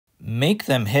make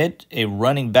them hit a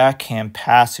running backhand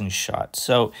passing shot.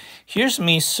 So here's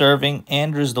me serving.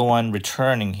 Andrew's the one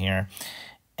returning here.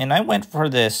 And I went for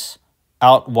this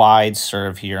out wide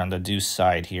serve here on the deuce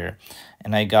side here.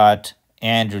 And I got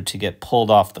Andrew to get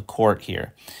pulled off the court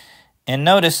here. And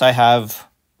notice I have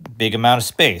a big amount of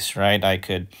space, right? I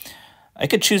could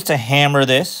choose to hammer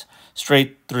this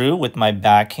straight through with my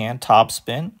backhand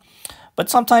topspin. But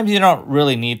sometimes you don't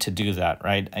really need to do that,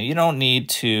 right? You don't need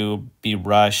to be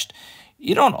rushed.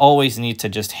 You don't always need to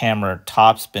just hammer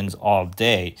topspins all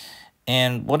day.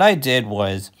 And what I did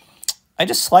was I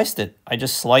just sliced it. I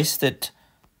just sliced it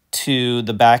to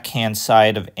the backhand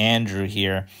side of Andrew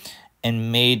here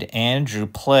and made Andrew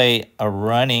play a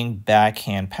running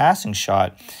backhand passing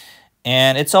shot.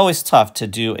 And it's always tough to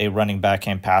do a running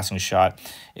backhand passing shot.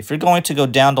 If you're going to go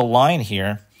down the line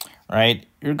here, right,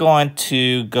 you're going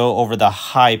to go over the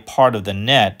high part of the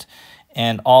net.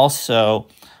 And also,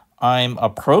 I'm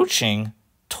approaching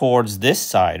towards this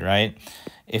side, right?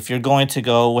 If you're going to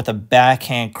go with a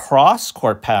backhand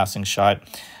cross-court passing shot,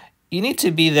 you need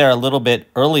to be there a little bit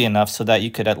early enough so that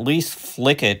you could at least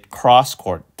flick it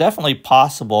cross-court. Definitely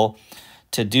possible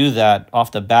to do that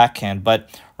off the backhand. But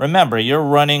remember, you're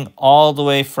running all the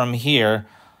way from here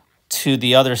to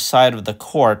the other side of the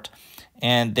court.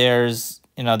 And there's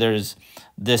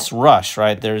this rush,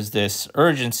 right? There's this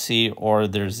urgency, or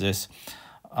there's this,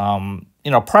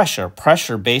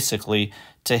 pressure basically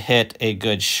to hit a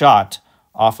good shot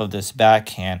off of this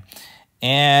backhand.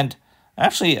 And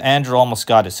actually, Andrew almost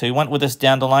got it. So he went with this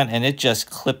down the line, and it just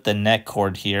clipped the net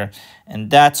cord here. And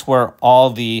that's where all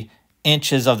the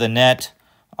inches of the net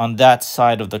on that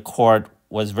side of the court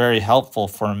was very helpful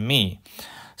for me.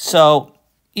 So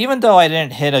even though I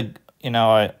didn't hit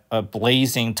a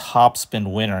blazing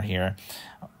topspin winner here,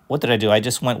 what did I do? I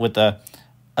just went with a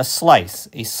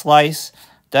slice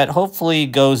that hopefully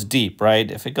goes deep, right?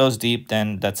 If it goes deep,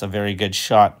 then that's a very good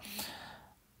shot.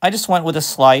 I just went with a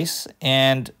slice,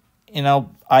 and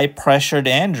I pressured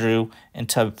Andrew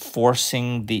into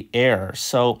forcing the error.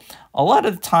 So a lot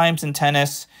of the times in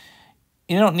tennis,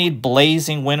 you don't need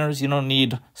blazing winners. You don't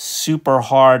need super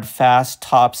hard, fast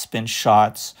topspin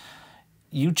shots.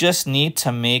 You just need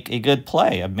to make a good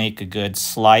play, make a good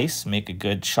slice, make a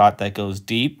good shot that goes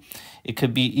deep. It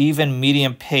could be even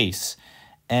medium pace.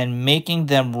 And making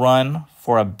them run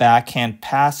for a backhand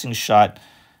passing shot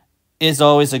is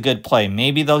always a good play.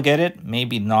 Maybe they'll get it,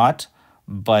 maybe not,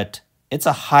 but it's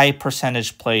a high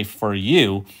percentage play for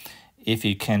you if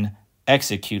you can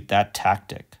execute that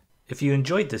tactic. If you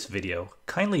enjoyed this video,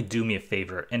 kindly do me a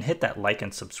favor and hit that like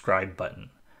and subscribe button.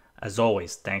 As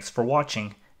always, thanks for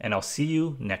watching, and I'll see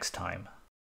you next time.